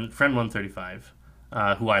say friend 135,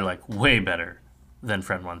 who I like way better than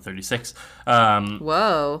friend 136.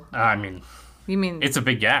 Whoa. I mean... You mean... It's a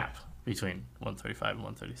big gap between 135 and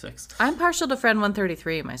 136. I'm partial to friend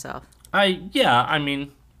 133 myself. I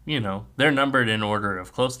mean, you know, they're numbered in order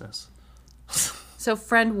of closeness. So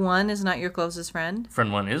friend 1 is not your closest friend?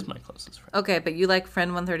 Friend 1 is my closest friend. Okay, but you like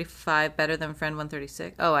friend 135 better than friend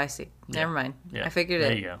 136? Oh, I see. Never mind. Yeah. I figured it.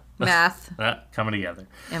 There you go. Math. Coming together.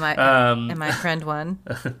 Am I friend 1?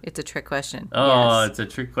 It's a trick question. Oh, yes. It's a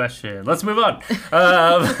trick question. Let's move on.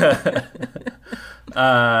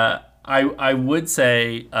 I would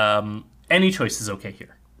say any choice is okay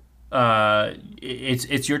here.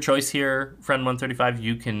 It's your choice here, friend 135.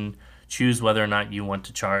 You can choose whether or not you want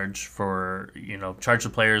to charge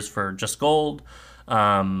the players for just gold.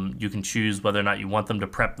 You can choose whether or not you want them to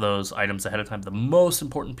prep those items ahead of time. The most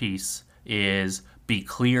important piece is be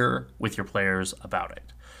clear with your players about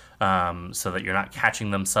it, so that you're not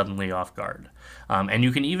catching them suddenly off guard. And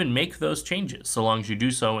you can even make those changes so long as you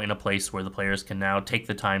do so in a place where the players can now take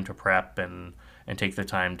the time to prep and take the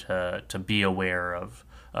time to be aware of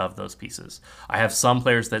those pieces. I have some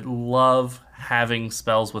players that love having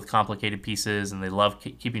spells with complicated pieces, and they love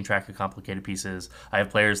keeping track of complicated pieces. I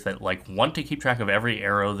have players that want to keep track of every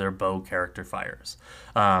arrow their bow character fires,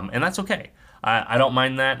 and that's okay. I don't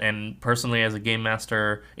mind that, and personally as a game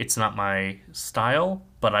master, it's not my style,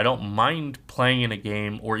 but I don't mind playing in a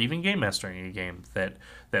game or even game mastering a game that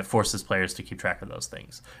forces players to keep track of those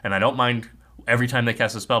things. And I don't mind every time they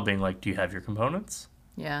cast a spell being like, do you have your components?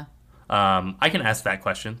 Yeah. I can ask that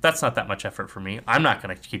question. That's not that much effort for me. I'm not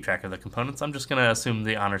going to keep track of the components. I'm just going to assume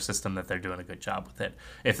the honor system that they're doing a good job with it,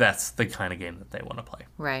 if that's the kind of game that they want to play.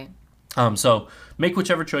 Right. So make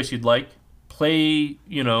whichever choice you'd like. Play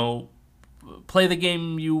the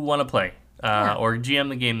game you want to play, or GM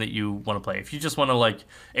the game that you want to play. If you just want to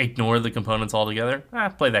ignore the components altogether,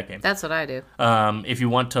 play that game. That's what I do. If you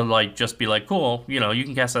want to just be cool, you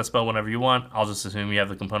can cast that spell whenever you want. I'll just assume you have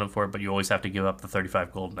the component for it, but you always have to give up the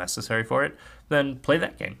 35 gold necessary for it. Then play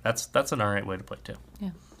that game. That's an alright way to play too. Yeah.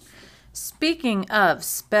 Speaking of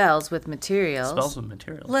spells with materials,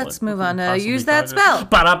 let's move on to use that spell.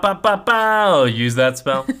 Ba-da-ba-ba-bow! Use that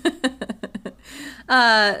spell.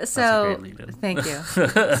 Thank you.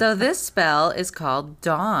 So this spell is called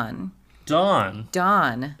Dawn. Dawn.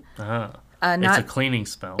 Dawn. Uh-huh. It's a cleaning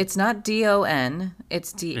spell. It's not D-O-N.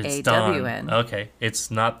 It's D-A-W-N. Dawn. Okay. It's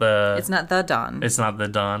not the... It's not the dawn. It's not the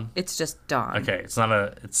dawn. It's just dawn. Okay. It's not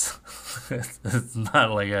a... It's it's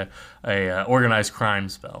not like a organized crime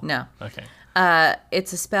spell. No. Okay.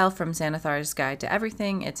 It's a spell from Xanathar's Guide to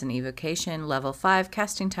Everything. It's an evocation, level 5,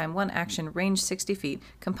 casting time 1 action, range 60 feet.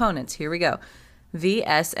 Components, here we go. V,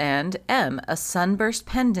 S, and M. A sunburst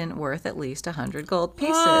pendant worth at least 100 gold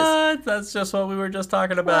pieces. What? That's just what we were just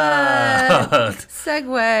talking about.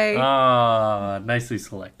 Segue. Nicely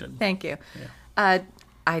selected. Thank you. Yeah.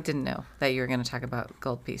 I didn't know that you were going to talk about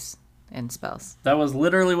gold piece and spells. That was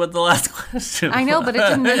literally what the last question was. I know, but it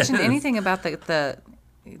didn't mention anything about the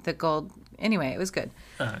gold. Anyway, it was good.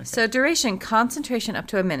 Okay. So duration, concentration up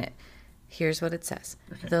to a minute. Here's what it says.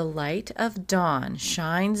 Okay. The light of dawn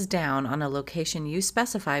shines down on a location you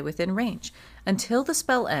specify within range. Until the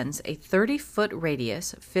spell ends, a 30-foot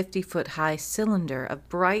radius, 50-foot high cylinder of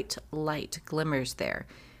bright light glimmers there.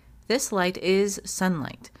 This light is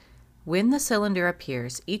sunlight. When the cylinder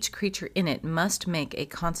appears, each creature in it must make a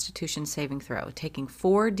Constitution saving throw, taking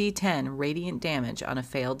 4d10 radiant damage on a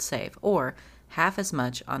failed save, or half as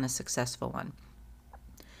much on a successful one.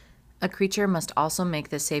 A creature must also make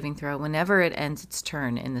this saving throw whenever it ends its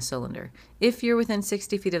turn in the cylinder. If you're within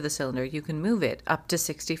 60 feet of the cylinder, you can move it up to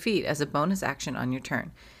 60 feet as a bonus action on your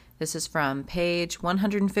turn. This is from page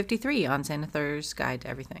 153 on Xanathar's Guide to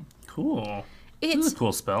Everything. Cool. It's this is a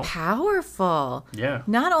cool spell. Powerful. Yeah.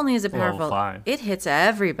 Not only is it Level powerful, 5. it hits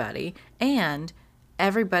everybody, and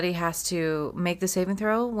everybody has to make the saving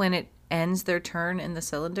throw when it ends their turn in the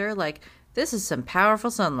cylinder. Like, this is some powerful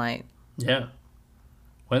sunlight. Yeah.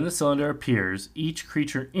 When the cylinder appears, each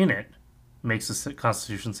creature in it makes a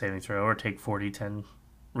Constitution saving throw or take 4d10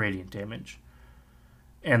 radiant damage.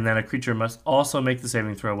 And then a creature must also make the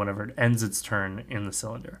saving throw whenever it ends its turn in the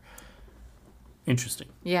cylinder. Interesting.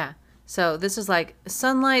 Yeah. So this is like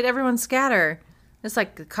sunlight, everyone scatter. It's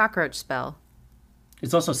like a cockroach spell.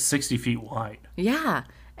 It's also 60 feet wide. Yeah.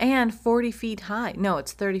 And 40 feet high. No,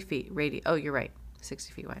 it's 30 feet Oh, you're right.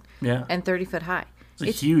 60 feet wide. Yeah. And 30 foot high.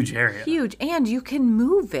 It's a huge area. Huge. And you can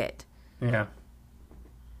move it. Yeah.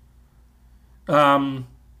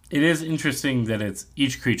 It is interesting that it's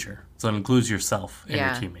each creature. So it includes yourself and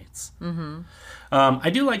your teammates. Mm-hmm. I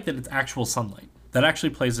do like that it's actual sunlight. That actually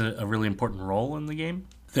plays a really important role in the game.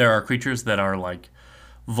 There are creatures that are like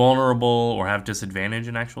vulnerable or have disadvantage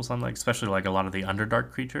in actual sunlight, especially like a lot of the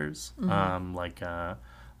Underdark creatures,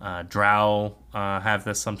 Drow have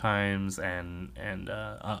this sometimes, and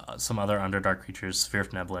some other Underdark creatures,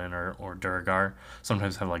 Svirfneblin or Duergar,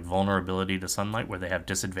 sometimes have like vulnerability to sunlight where they have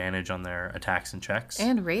disadvantage on their attacks and checks.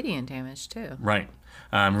 And radiant damage too. Right.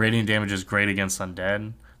 Radiant damage is great against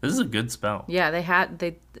undead. This is a good spell. Yeah,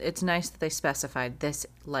 it's nice that they specified this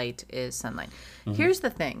light is sunlight. Mm-hmm. Here's the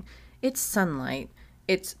thing. It's sunlight.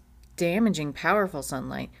 It's damaging, powerful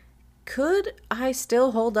sunlight. Could I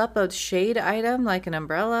still hold up a shade item like an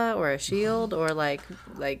umbrella or a shield or like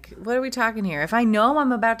what are we talking here? If I know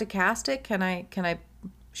I'm about to cast it, can I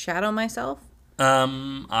shadow myself?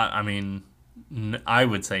 I mean, I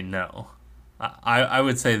would say no. I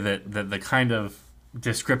would say that the kind of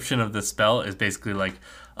description of the spell is basically like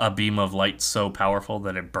a beam of light so powerful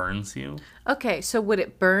that it burns you. Okay, so would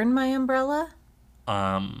it burn my umbrella?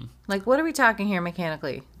 Like, what are we talking here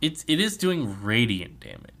mechanically? It is doing radiant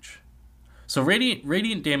damage. So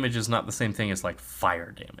radiant damage is not the same thing as like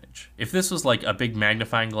fire damage. If this was like a big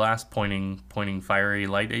magnifying glass pointing fiery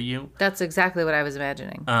light at you, that's exactly what I was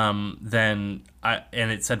imagining. And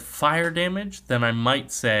it said fire damage, then I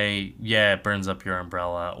might say, yeah, it burns up your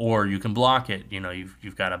umbrella, or you can block it. You know,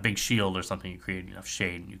 you've got a big shield or something, you create enough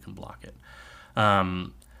shade and you can block it.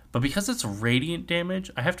 But because it's radiant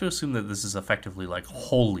damage, I have to assume that this is effectively like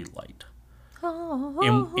holy light.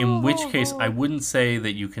 In which case, I wouldn't say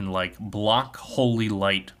that you can like block holy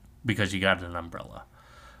light because you got an umbrella,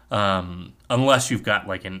 unless you've got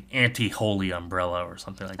like an anti-holy umbrella or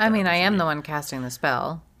something like that. I mean, I am the one casting the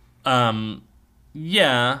spell.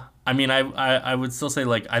 Yeah. I mean, I would still say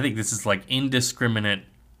like I think this is like indiscriminate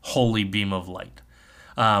holy beam of light.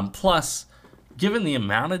 Plus, given the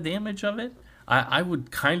amount of damage of it, I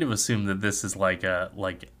would kind of assume that this is like a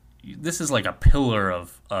pillar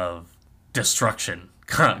of destruction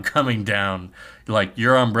coming down. Like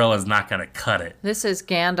your umbrella's not gonna cut it. This is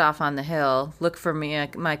Gandalf on the hill. Look for me,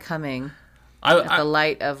 my coming. At the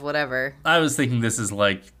light of whatever. I was thinking this is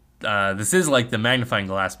like the magnifying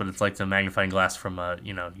glass, but it's like the magnifying glass from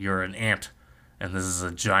you're an ant, and this is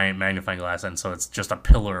a giant magnifying glass, and so it's just a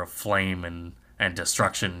pillar of flame and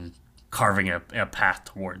destruction carving a path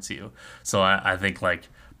towards you. So I think like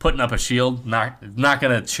putting up a shield not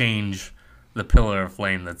gonna change the pillar of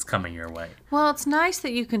flame that's coming your way. Well, it's nice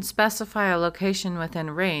that you can specify a location within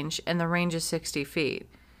range, and the range is 60 feet.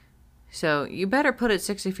 So you better put it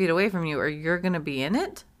 60 feet away from you, or you're going to be in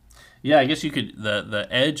it? Yeah, I guess you could. The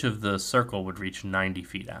edge of the circle would reach 90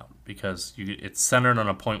 feet out because it's centered on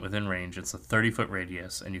a point within range. It's a 30-foot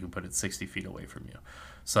radius, and you can put it 60 feet away from you.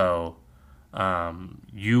 So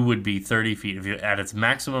you would be 30 feet. If you're at its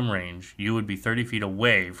maximum range, you would be 30 feet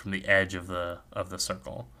away from the edge of the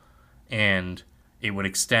circle, and it would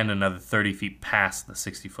extend another 30 feet past the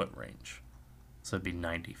 60-foot range. So it'd be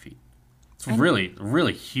 90 feet. It's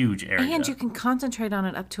really huge area. And you can concentrate on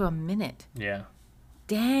it up to a minute. Yeah.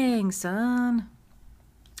 Dang, son.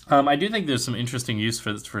 I do think there's some interesting use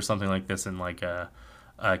for something like this in like a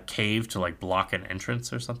cave to like block an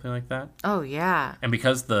entrance or something like that. Oh, yeah. And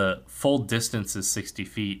because the full distance is 60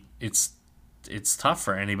 feet, it's tough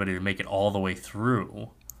for anybody to make it all the way through.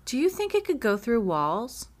 Do you think it could go through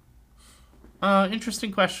walls?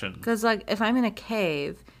 Interesting question. Because, like, if I'm in a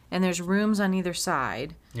cave and there's rooms on either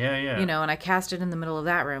side, Yeah. and I cast it in the middle of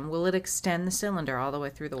that room, will it extend the cylinder all the way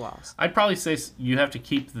through the walls? I'd probably say you have to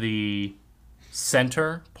keep the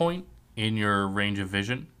center point in your range of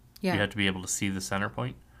vision. Yeah. You have to be able to see the center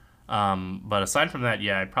point. But aside from that,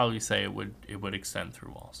 yeah, I'd probably say it would extend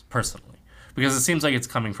through walls, personally. Because it seems like it's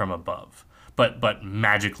coming from above, but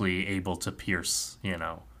magically able to pierce,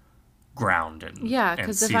 ground and Yeah,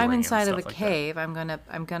 because if I'm inside of a like cave, I'm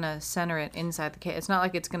gonna center it inside the cave. It's not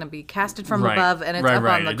like it's gonna be casted from Right. above and it's Right, up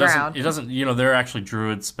right. on the It ground. doesn't. There are actually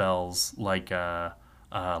druid spells like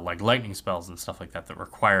lightning spells and stuff like that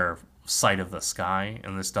require sight of the sky,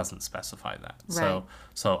 and this doesn't specify that. Right.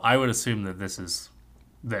 So I would assume that this is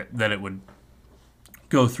that it would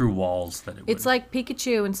go through walls. It's like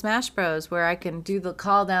Pikachu in Smash Bros, where I can do the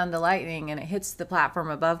call down the lightning and it hits the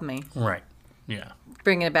platform above me, right. Yeah.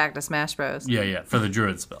 bringing it back to Smash Bros. Yeah, for the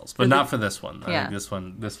druid spells, but not for this one. I Yeah.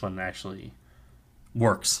 think this one actually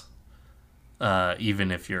works,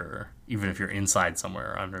 even if you're inside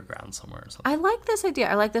somewhere or underground somewhere or something. I like this idea.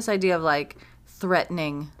 I like this idea of like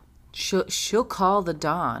threatening. She'll call the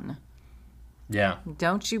dawn. Yeah.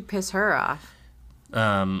 Don't you piss her off.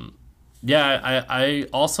 Yeah, I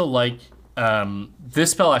also like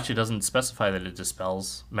this spell actually doesn't specify that it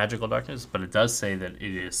dispels magical darkness, but it does say that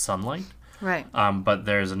it is sunlight. Right. But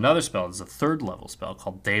there's another spell, it's a 3rd level spell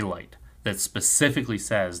called Daylight, that specifically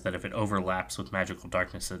says that if it overlaps with magical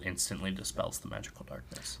darkness, it instantly dispels the magical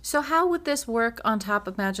darkness. So how would this work on top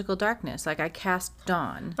of magical darkness? Like I cast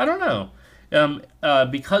dawn. I don't know.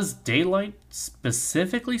 Because Daylight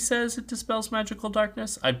specifically says it dispels magical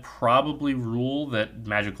darkness, I'd probably rule that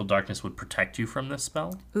magical darkness would protect you from this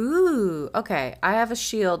spell. Ooh, okay. I have a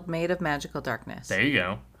shield made of magical darkness. There you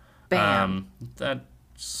go. Bam. That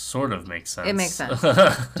sort of makes sense. It makes sense.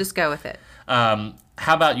 Just go with it.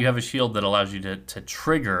 How about you have a shield that allows you to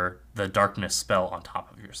trigger the darkness spell on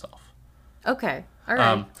top of yourself? Okay. All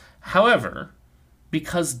right. However,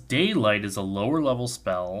 because Daylight is a lower level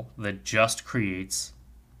spell that just creates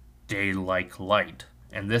day-like light,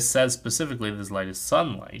 and this says specifically this light is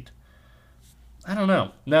sunlight, I don't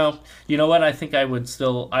know. No, you know what? I think I would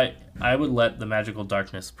still... I would let the magical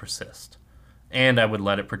darkness persist, and I would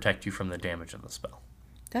let it protect you from the damage of the spell.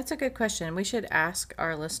 That's a good question. We should ask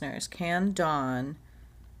our listeners, can dawn...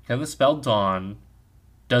 Can the spell Dawn,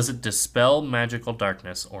 does it dispel magical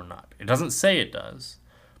darkness or not? It doesn't say it does,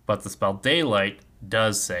 but the spell Daylight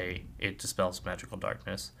does say it dispels magical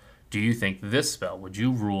darkness. Do you think this spell, would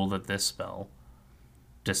you rule that this spell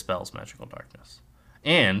dispels magical darkness?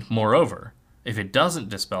 And, moreover, if it doesn't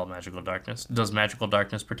dispel magical darkness, does magical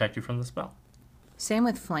darkness protect you from the spell? Same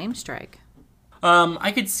with Flame Strike.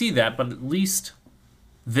 I could see that, but at least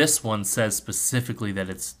this one says specifically that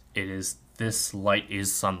this light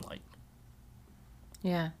is sunlight.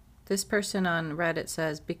 Yeah. This person on Reddit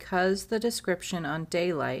says, because the description on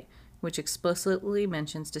Daylight, which explicitly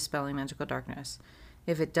mentions dispelling magical darkness,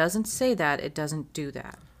 if it doesn't say that, it doesn't do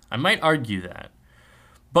that. I might argue that.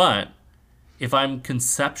 But if I'm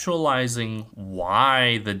conceptualizing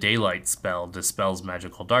why the Daylight spell dispels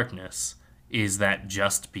magical darkness, is that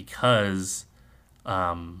just because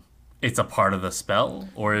it's a part of the spell,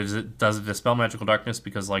 or does it dispel magical darkness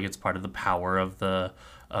because it's part of the power of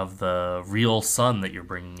the real sun that you're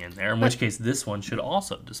bringing in there? In which case, this one should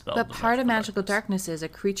also dispel. But part of magical darkness is a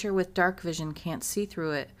creature with dark vision can't see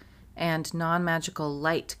through it, and non-magical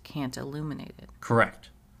light can't illuminate it. Correct.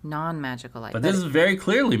 Non-magical light. But this is very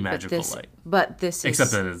clearly magical light. But this is except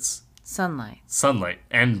that it's sunlight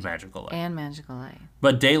and magical light. And magical light.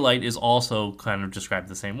 But Daylight is also kind of described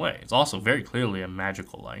the same way. It's also very clearly a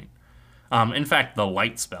magical light. In fact, the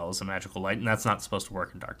light spell is a magical light, and that's not supposed to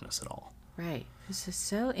work in darkness at all. Right. This is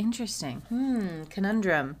so interesting.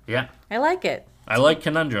 Conundrum. Yeah. I like it. I like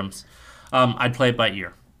conundrums. I'd play it by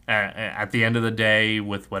ear. At the end of the day,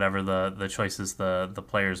 with whatever the choices the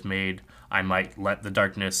players made, I might let the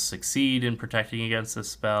darkness succeed in protecting against this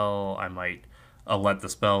spell. I might let the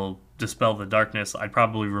spell dispel the darkness. I'd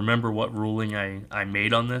probably remember what ruling I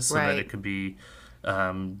made on this so that it could be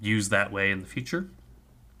used that way in the future.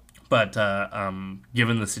 But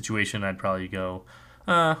given the situation, I'd probably go,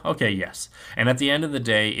 okay, yes. And at the end of the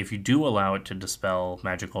day, if you do allow it to dispel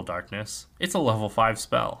magical darkness, it's a level 5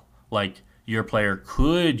 spell. Like, your player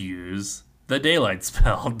could use the daylight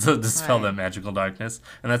spell to dispel that magical darkness,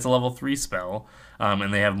 and that's a level 3 spell,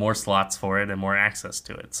 and they have more slots for it and more access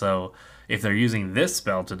to it. So if they're using this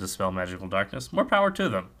spell to dispel magical darkness, more power to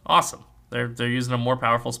them. Awesome. They're using a more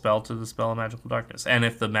powerful spell to dispel magical darkness. And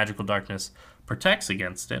if the magical darkness protects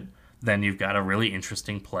against it, then you've got a really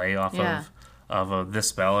interesting play off of this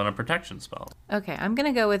spell and a protection spell. Okay, I'm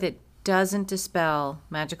going to go with it doesn't dispel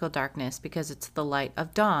magical darkness because it's the light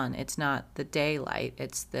of dawn. It's not the daylight.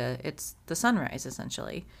 It's the sunrise,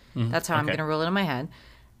 essentially. That's how I'm going to rule it in my head,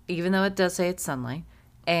 even though it does say it's sunlight.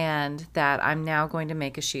 And that I'm now going to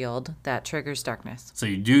make a shield that triggers darkness. So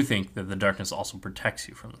you do think that the darkness also protects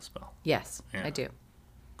you from the spell? Yes, I do.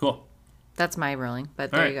 Cool. That's my ruling, but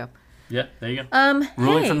there you go. Yeah, there you go.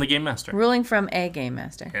 Ruling from the Game Master. Ruling from a Game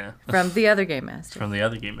Master. Yeah. From the other Game Master. From the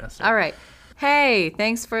other Game Master. All right. Hey,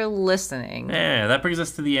 thanks for listening. Yeah, that brings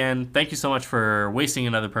us to the end. Thank you so much for wasting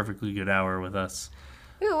another perfectly good hour with us.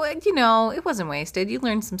 You know, it wasn't wasted. You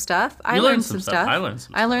learned some stuff. I learned some stuff. I learned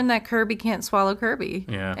some stuff. I learned that Kirby can't swallow Kirby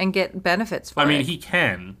and get benefits for it. I mean, he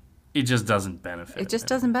can. It just doesn't benefit him. It just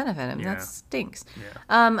doesn't benefit him. Yeah. That stinks.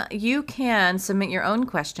 Yeah. You can submit your own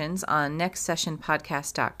questions on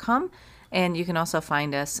nextsessionpodcast.com, and you can also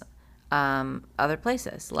find us other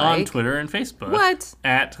places like on Twitter and Facebook. What?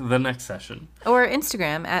 At The Next Session. Or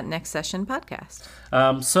Instagram at Next Session Podcast.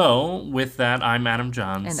 So, with that, I'm Adam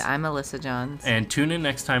Johns. And I'm Alyssa Johns. And tune in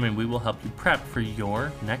next time and we will help you prep for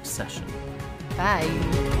your next session.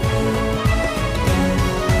 Bye.